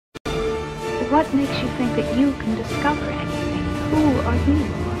What makes you think that you can discover anything? Who are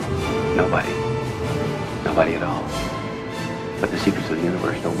you? Nobody. Nobody at all. But the secrets of the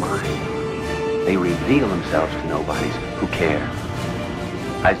universe don't mind. They reveal themselves to nobodies who care.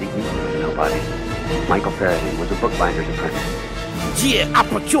 Isaac Newton was a nobody. Michael Faraday was a bookbinder's apprentice. Yeah, I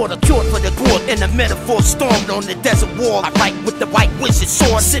procured a cure for the gourd and a metaphor stormed on the desert wall. I write with the white wizard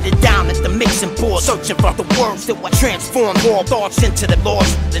sword, sitting down at the mixing board, searching for the words that would transform all thoughts into the laws.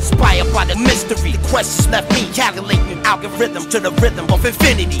 Inspired by the mystery, the questions left me calculating algorithms to the rhythm of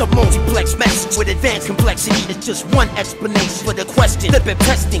infinity. The multiplex message with advanced complexity is just one explanation for the question that been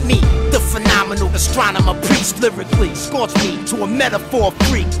testing me. The phenomenal astronomer priest lyrically scorched me to a metaphor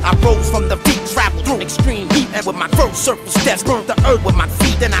freak. I rose from the deep, traveled through extreme heat, and with my first surface steps burned the earth with my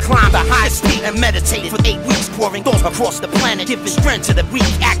feet. Then I climbed the highest peak and meditated for 8 weeks, pouring thoughts across the planet, giving strength to the weak,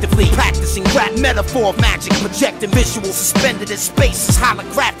 actively practicing rap metaphor magic, projecting visuals suspended in spaces,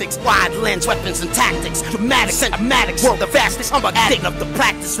 holographics, wide lens, weapons and tactics, dramatic cinematics, world the fastest. I'm an addict of the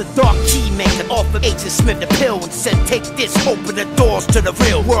practice, the dark key maker, offered Agent Smith the pill and said, take this, open the doors to the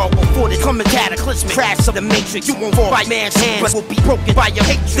real world before the coming cataclysmic crash of the matrix. You won't fall by man's hands, but will be broken by your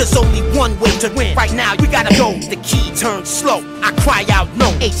hatred. There's only one way to win. Right now, we gotta go. The key turns slow. I cry out no.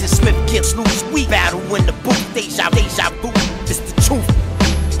 Agent Smith gets loose. We battle in the booth. Deja vu. It's the truth.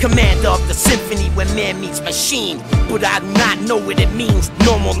 Commander of the symphony where man meets machine. But I do not know what it means.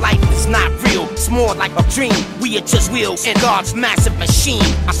 Normal life is not real. It's more like a dream. We are just wheels in God's massive machine.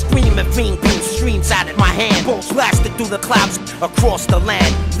 I scream and ring beam streams out of my hand. Bolts blasted through the clouds across the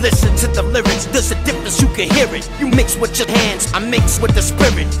land. Listen to the lyrics. There's a difference, you can hear it. You mix with your hands, I mix with the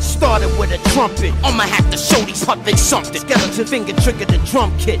spirit. Started with a trumpet. I'ma have to show these puppets something. Skeleton finger trigger the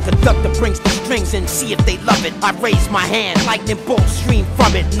drum kit. Conductor brings the strings and see if they love it. I raise my hand, lightning bolts stream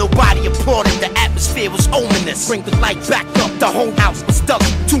from it. Nobody applauded, the atmosphere was ominous. Bring the light back up, the whole house was dust.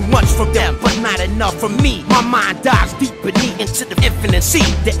 Too much from them, but not enough from me. My mind dives deep beneath into the infinite sea.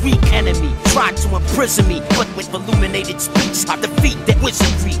 That weak enemy tried to imprison me, but with illuminated speech I defeat that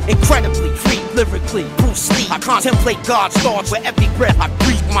wizardry. Incredibly free, lyrically, Bruce Lee. I contemplate God's thoughts with every breath I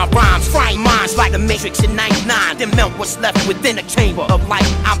breathe. My rhymes frying minds like the Matrix in 99. Then melt what's left within a chamber of light.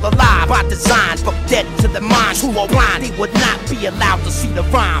 I'm alive by design, but dead to the minds who are blind. They would not be allowed to see the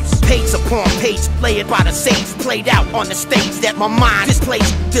rhymes. Page upon page, layered by the sage, played out on the stage that my mind displays.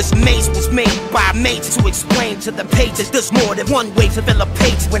 This maze was made by a mage to explain to the pages. There's more than one way to fill a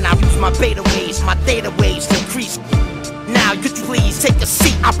page. When I use my beta waves, my data waves increase. Now could you please take a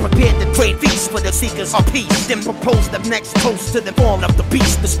seat? I prepared the great feast for the seekers of peace. Then propose the next toast to the fall of the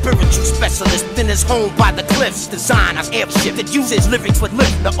beast. The spiritual specialist in his home by the cliffs. Design as airship that uses lyrics with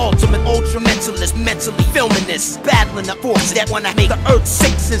lift. The ultimate ultra mentalist, mentally filming this. Battling the forces that wanna make the earth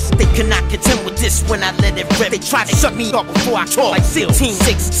sick. Since they cannot contend with this when I let it rip. They try to shut me up before I talk like SEAL Team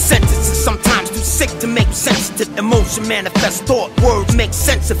 6. Sentences sometimes too sick to make sensitive. Emotion manifest thought, words make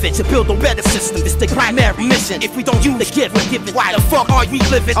sense of it. To build a better system is the primary mission. If we don't use the gift, we're given. Why the fuck are we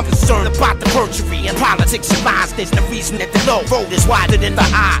living? I'm concerned about the perjury and politics and lies. There's the reason that the low road is wider than the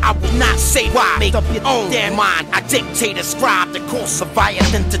eye. I will not say why. Make up your own damn mind. I dictate a scribe the course of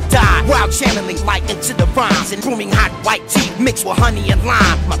than to die. While channeling light into the rhymes and brewing hot white tea mixed with honey and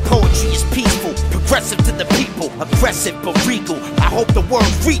lime. My poetry is peaceful, progressive to the people, aggressive but regal. I hope the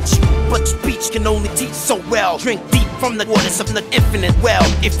words reach you, but speech can only teach so well. Drink deep from the waters of the infinite well.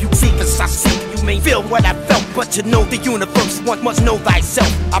 If you seek as I seek, you may feel what I felt, but to know the universe, one must know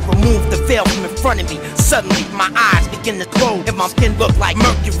thyself. I remove the veil from in front of me. Suddenly my eyes begin to glow, and my skin look like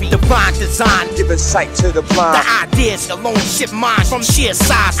Mercury. Divine design, giving sight to the blind. the ideas alone shift minds from sheer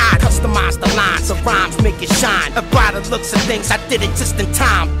size. I customize the lines of rhymes, make it shine. And by the looks of things, I did it just in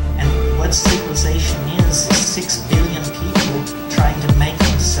time. And what civilization is 6 billion people trying to make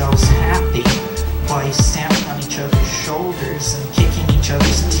themselves happy by stamping on each other's shoulders and kicking each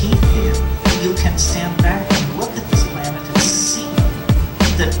other's teeth in. You can stand back and look at this planet and see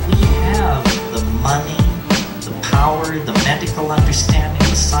that we have the money, the power, the medical understanding,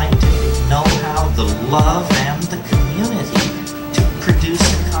 the scientific know-how, the love, and the community to produce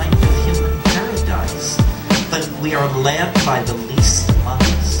a kind of human paradise. But we are led by the least among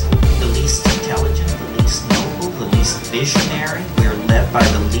us, the least intelligent, the least noble, the least visionary. We are led by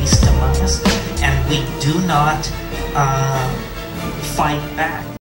the least among us, and we do not fight back.